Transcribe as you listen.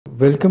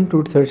Welcome to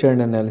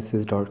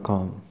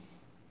searchandanalysis.com.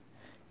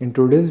 In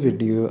today's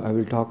video, I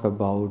will talk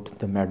about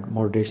the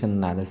moderation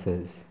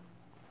analysis.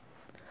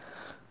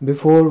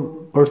 Before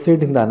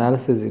proceeding the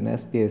analysis in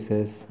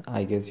SPSS,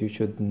 I guess you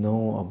should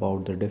know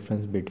about the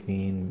difference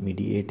between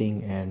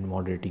mediating and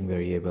moderating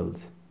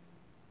variables.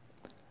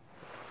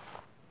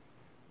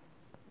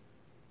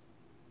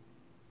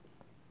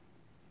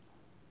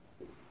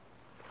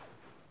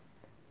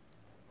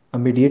 A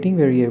mediating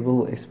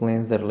variable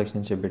explains the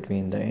relationship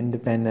between the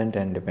independent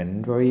and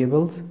dependent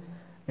variables.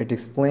 It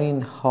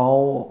explains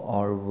how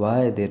or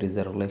why there is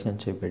a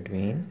relationship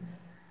between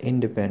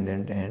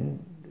independent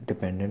and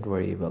dependent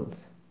variables.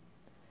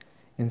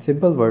 In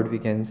simple words, we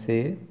can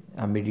say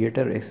a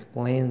mediator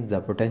explains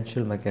the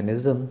potential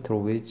mechanism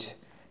through which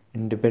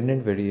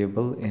independent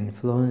variable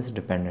influence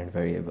dependent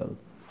variable.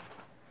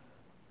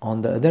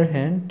 On the other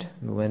hand,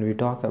 when we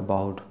talk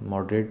about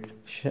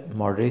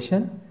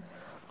moderation,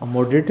 a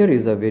moderator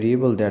is a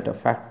variable that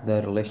affects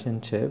the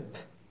relationship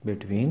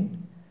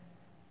between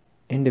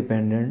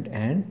independent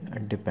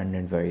and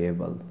dependent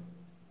variable.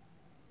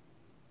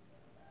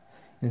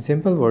 In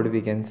simple words,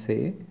 we can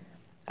say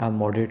a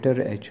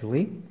moderator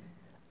actually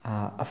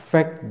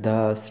affects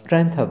the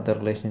strength of the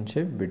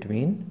relationship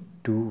between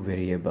two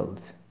variables.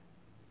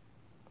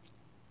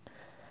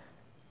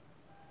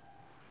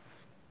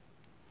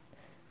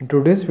 In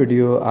today's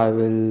video, I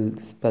will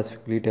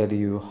specifically tell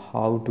you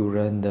how to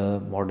run the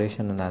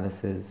moderation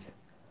analysis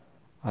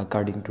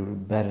according to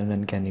Barron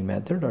and Kenny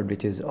method, or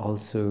which is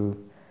also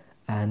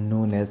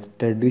known as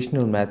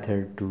traditional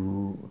method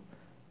to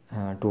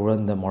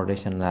run the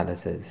moderation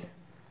analysis.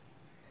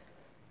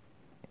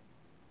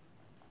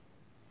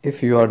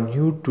 If you are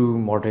new to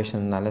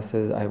moderation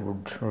analysis, I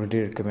would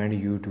really recommend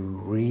you to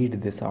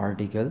read this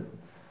article,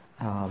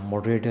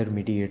 Moderator,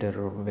 Mediator,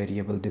 or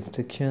Variable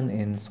Distinction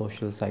in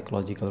Social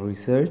Psychological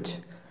Research,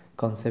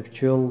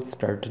 Conceptual,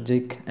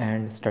 Strategic,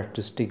 and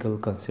Statistical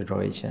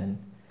Consideration.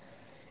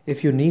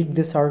 If you need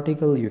this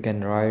article, you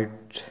can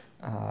write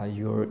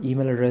your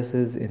email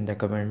addresses in the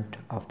comment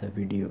of the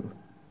video.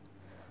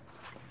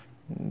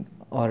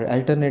 Or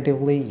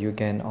alternatively, you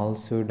can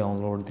also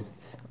download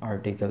this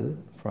article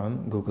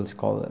from Google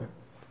Scholar.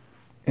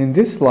 In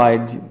this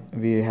slide,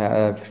 we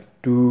have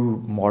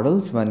two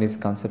models. One is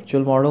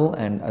conceptual model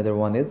and other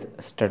one is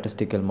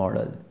statistical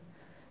model.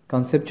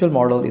 Conceptual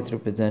model is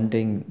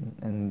representing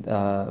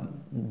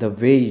the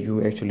way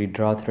you actually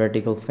draw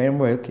theoretical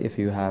framework if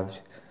you have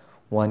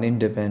one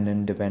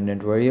independent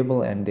dependent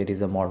variable and there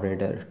is a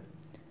moderator.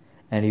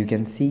 And you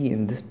can see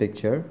in this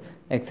picture,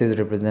 X is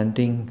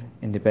representing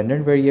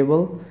independent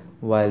variable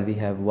while we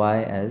have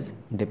Y as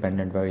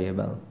dependent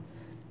variable,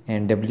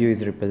 and W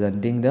is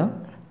representing the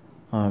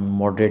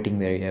moderating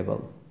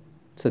variable.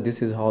 So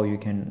this is how you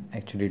can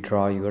actually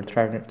draw your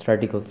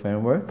theoretical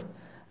framework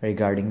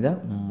regarding the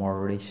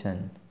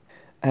moderation.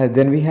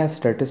 Then we have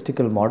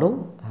statistical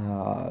model.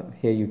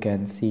 Here you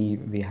can see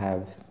we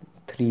have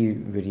three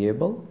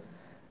variable,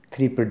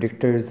 three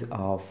predictors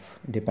of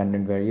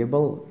dependent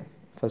variable.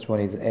 First one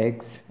is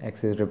X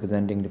is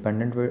representing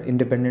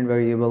independent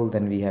variable.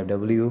 Then we have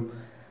W,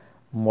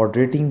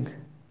 moderating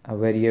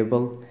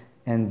variable,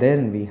 and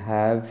then we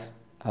have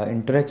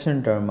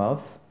interaction term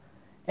of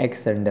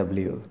X and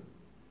W.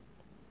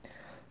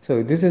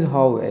 So this is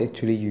how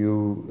actually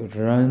you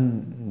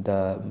run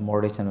the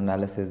moderation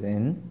analysis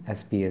in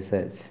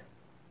SPSS.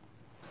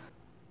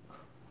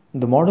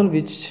 The model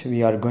which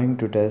we are going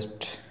to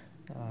test,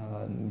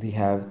 we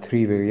have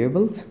three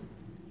variables: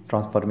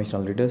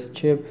 transformational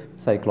leadership,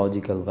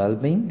 psychological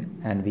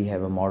well-being, and we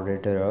have a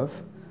moderator of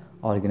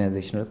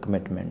organizational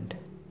commitment.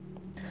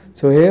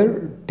 So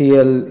here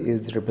TL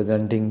is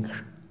representing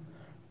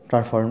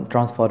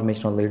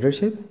transformational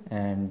leadership,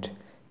 and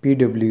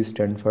PW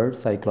stands for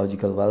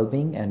psychological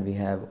well-being, and we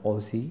have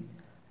OC,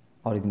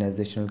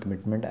 organizational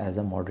commitment, as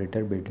a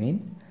moderator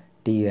between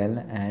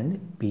TL and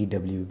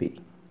PWB.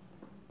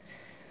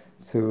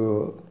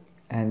 So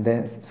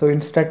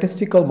in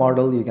statistical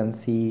model, you can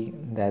see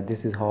that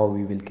this is how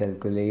we will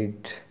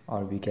calculate,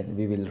 or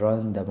we will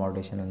run the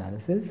moderation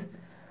analysis.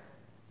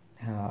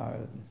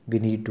 We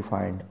need to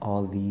find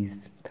all these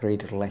three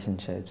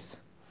relationships: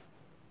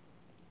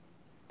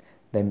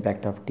 the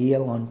impact of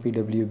TL on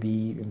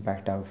PWB,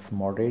 impact of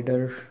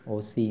moderator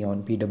OC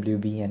on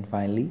PWB, and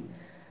finally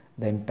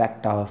the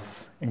impact of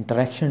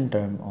interaction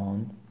term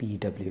on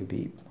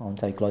PWB, on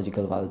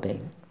psychological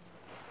well-being.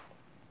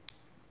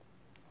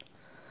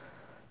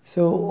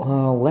 So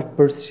let's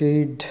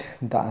proceed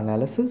the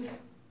analysis.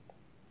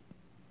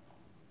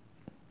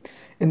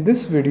 In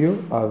this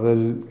video, I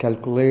will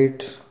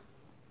calculate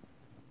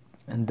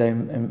the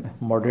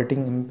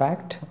moderating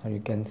impact, or you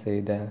can say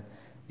the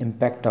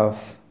impact of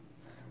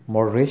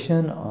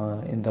moderation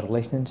in the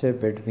relationship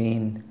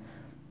between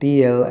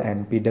TL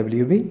and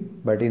PWB.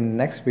 But in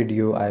next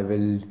video, I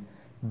will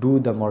do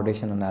the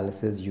moderation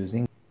analysis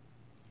using.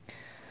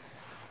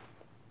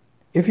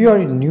 If you are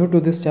new to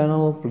this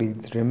channel,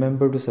 please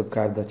remember to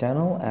subscribe the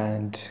channel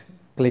and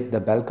click the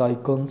bell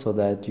icon so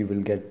that you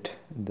will get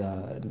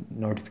the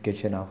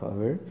notification of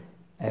our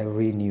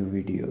every new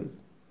videos.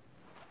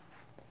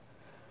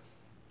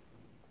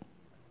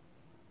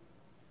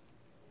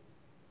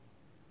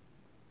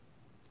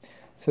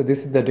 So this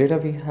is the data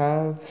we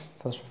have.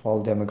 First of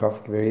all,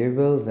 demographic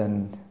variables,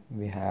 then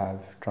we have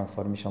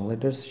transformational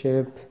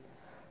leadership,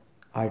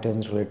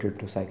 items related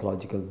to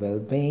psychological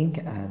well-being,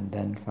 and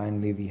then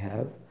finally we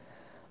have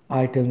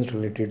items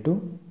related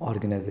to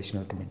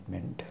organizational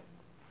commitment.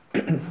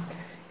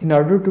 In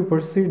order to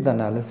proceed the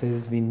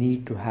analysis, we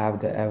need to have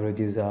the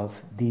averages of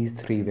these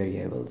three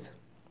variables.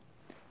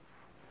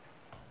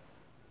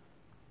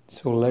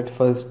 So let's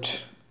first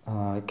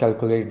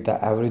calculate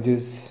the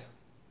averages.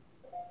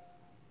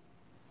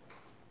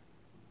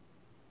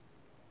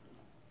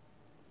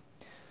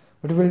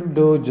 What we will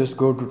do, just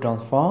go to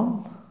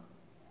transform,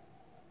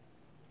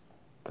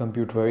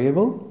 compute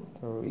variable,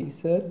 so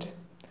reset,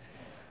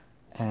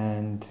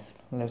 and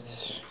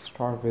let's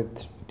start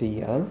with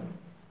TL.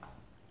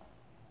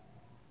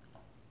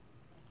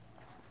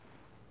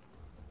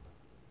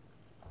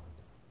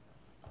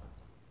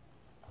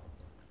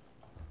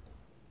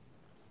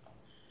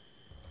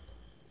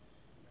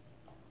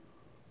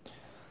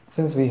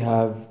 Since we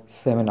have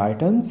 7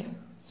 items,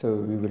 so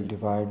we will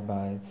divide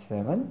by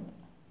 7.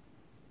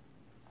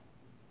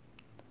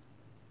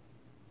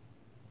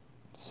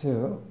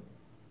 So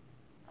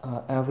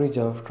average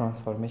of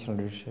transformational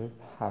leadership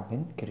have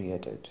been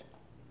created.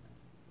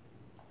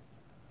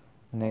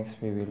 Next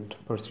we will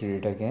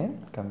proceed it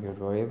again, compute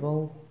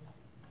variable,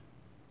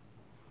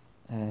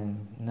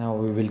 and now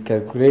we will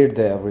calculate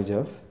the average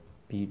of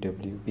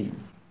PWB.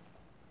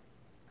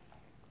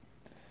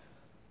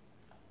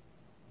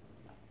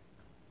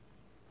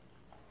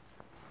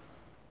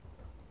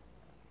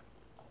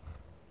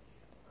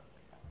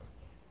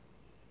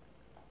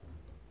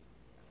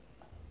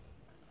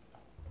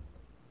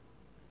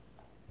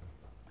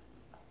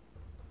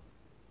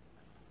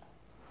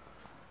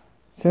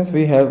 Since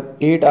we have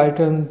 8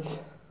 items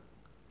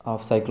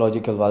of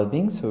psychological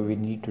well-being, so we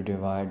need to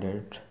divide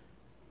it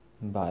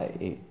by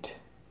 8.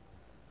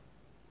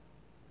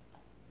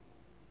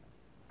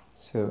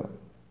 So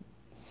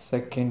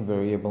second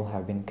variable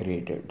have been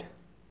created.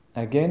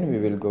 Again we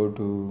will go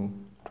to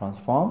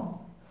transform,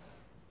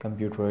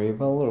 compute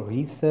variable,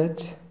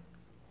 reset,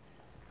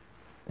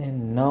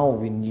 and now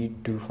we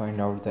need to find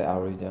out the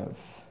average of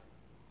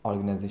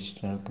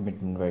organizational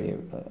commitment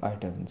variable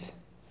items.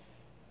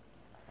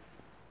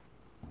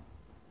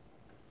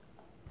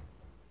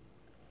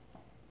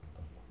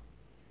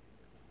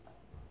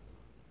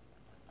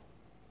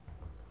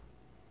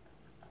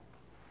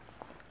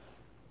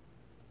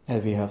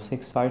 As we have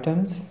 6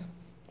 items,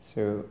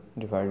 so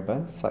divided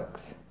by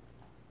 6.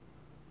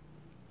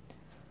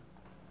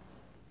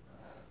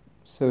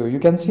 So you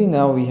can see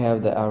now we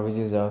have the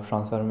averages of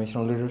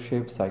transformational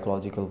leadership,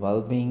 psychological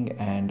well-being,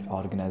 and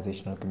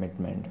organizational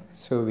commitment.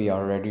 So we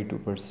are ready to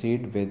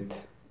proceed with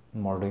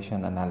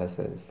modulation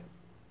analysis.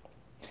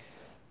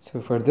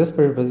 So for this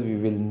purpose we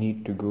will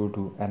need to go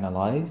to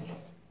analyze,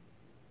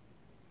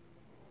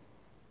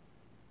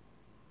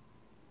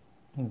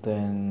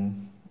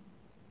 then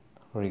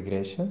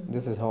regression.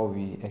 This is how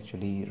we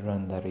actually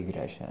run the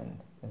regression.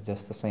 It's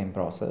just the same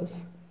process.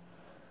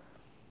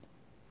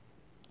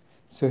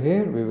 So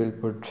here we will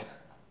put,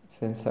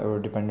 since our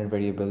dependent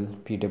variable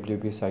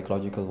PWB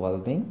psychological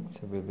well-being,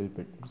 so we will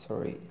put,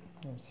 sorry,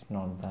 it's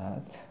not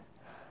that,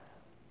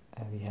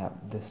 we have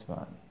this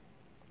one,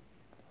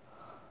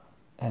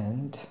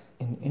 and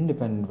in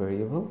independent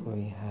variable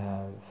we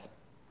have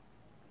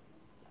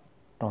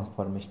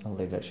transformational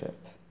leadership.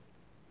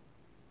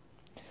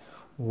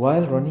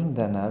 While running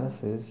the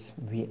analysis,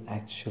 we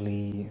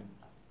actually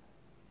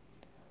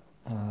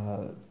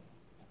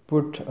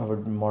put our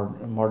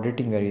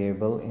moderating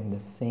variable in the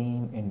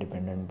same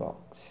independent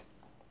box.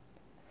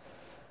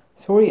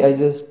 Sorry, I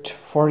just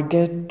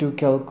forget to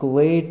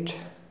calculate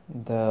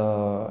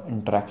the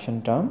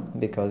interaction term,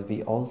 because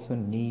we also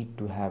need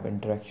to have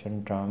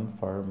interaction term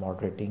for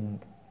moderating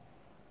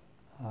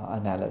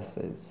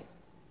analysis.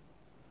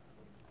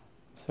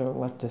 So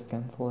let's just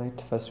cancel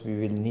it. First we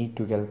will need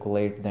to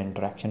calculate the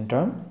interaction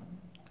term.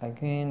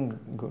 Again,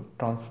 go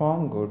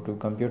transform, go to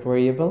compute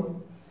variable,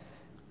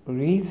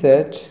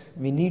 reset.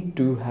 We need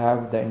to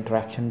have the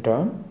interaction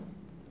term.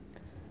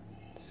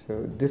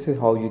 So this is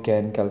how you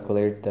can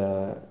calculate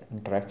the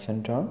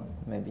interaction term.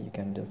 Maybe you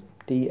can just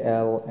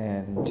TL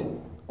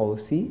and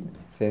OC,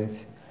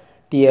 since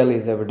TL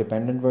is our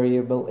independent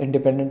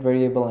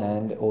variable,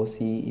 and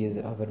OC is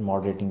our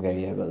moderating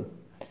variable.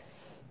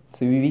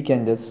 So we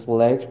can just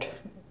select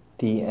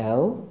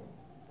TL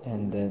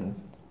and then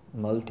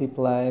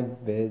multiply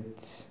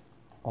with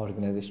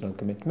organizational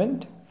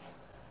commitment,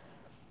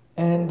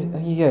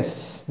 and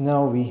yes,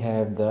 now we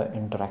have the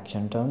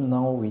interaction term.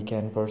 Now we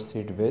can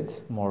proceed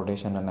with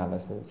modulation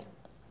analysis.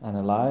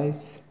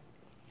 Analyze,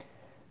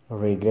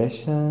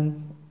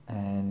 regression,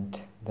 and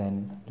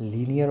then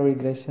linear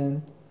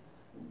regression,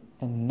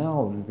 and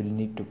now we will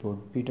need to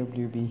put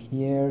PWB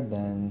here,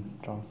 then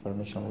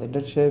transformational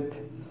leadership,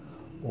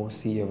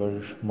 OC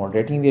our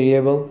moderating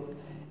variable,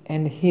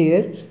 and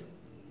here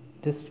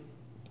just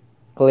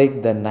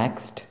click the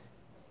next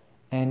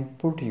and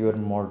put your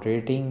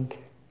moderating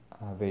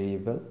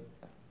variable,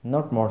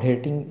 not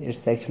moderating,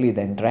 it's actually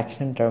the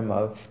interaction term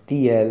of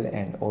TL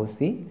and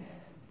OC.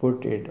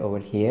 put it over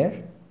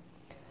here.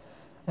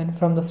 And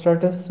from the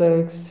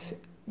statistics,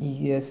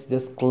 yes,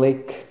 just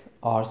click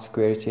R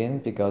square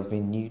change because we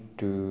need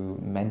to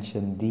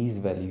mention these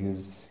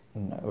values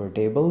in our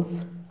tables.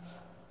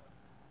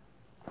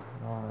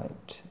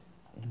 Right.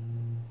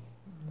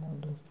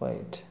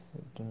 Modified.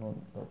 Do not.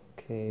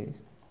 Okay.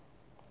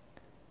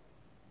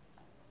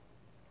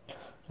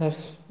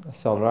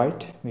 That's all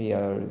right.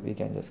 We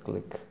can just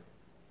click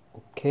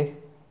OK.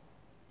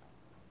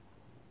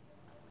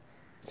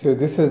 So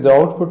this is the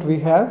output we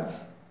have.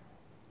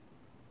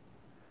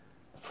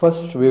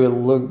 First we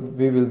will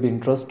be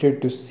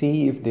interested to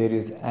see if there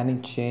is any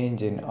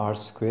change in R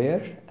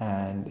square,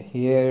 and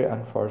here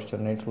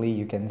unfortunately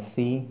you can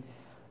see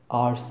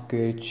R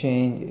square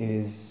change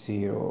is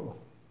 0.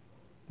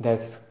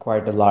 That's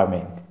quite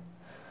alarming.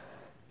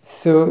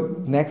 So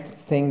next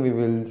thing we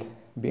will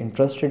be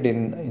interested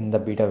in the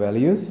beta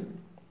values.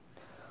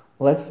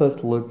 Let's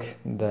first look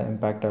the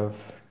impact of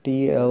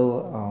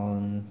TL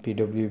on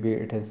PWB.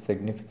 It is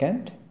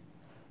significant.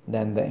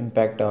 Then the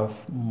impact of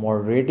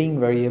moderating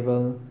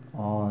variable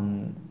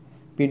on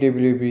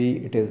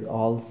PWB, it is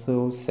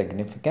also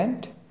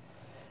significant.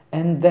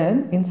 And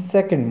then in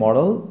second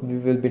model we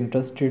will be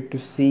interested to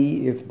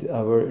see if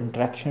our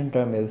interaction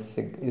term is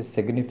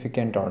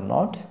significant or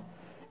not.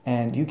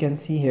 And you can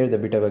see here the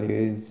beta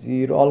value is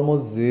 0,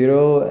 almost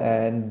 0,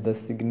 and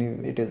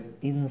it is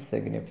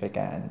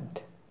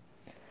insignificant.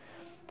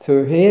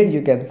 So here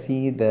you can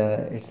see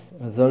its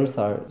results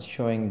are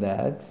showing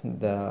that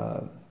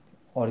the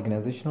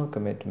organizational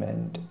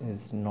commitment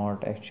is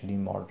not actually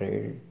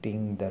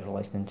moderating the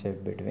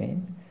relationship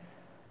between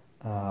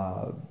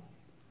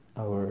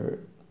our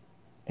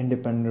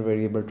independent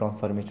variable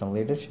transformational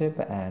leadership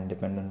and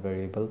dependent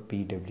variable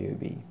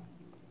PWB.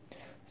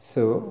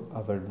 So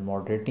our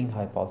moderating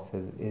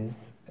hypothesis is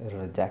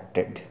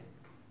rejected.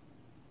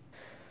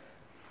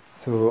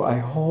 So I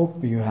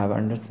hope you have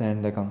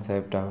understand the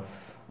concept of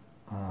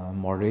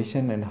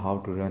moderation and how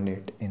to run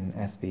it in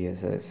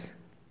SPSS.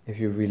 If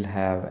you will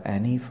have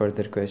any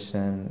further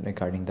question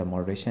regarding the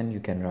moderation, you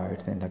can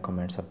write in the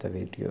comments of the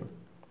video.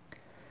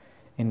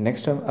 In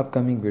next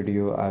upcoming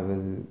video, I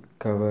will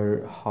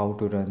cover how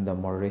to run the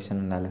moderation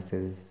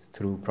analysis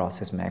through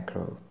process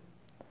macro.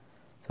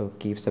 So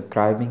keep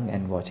subscribing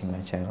and watching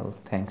my channel.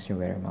 Thanks you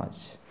very much.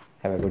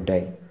 Have a good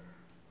day.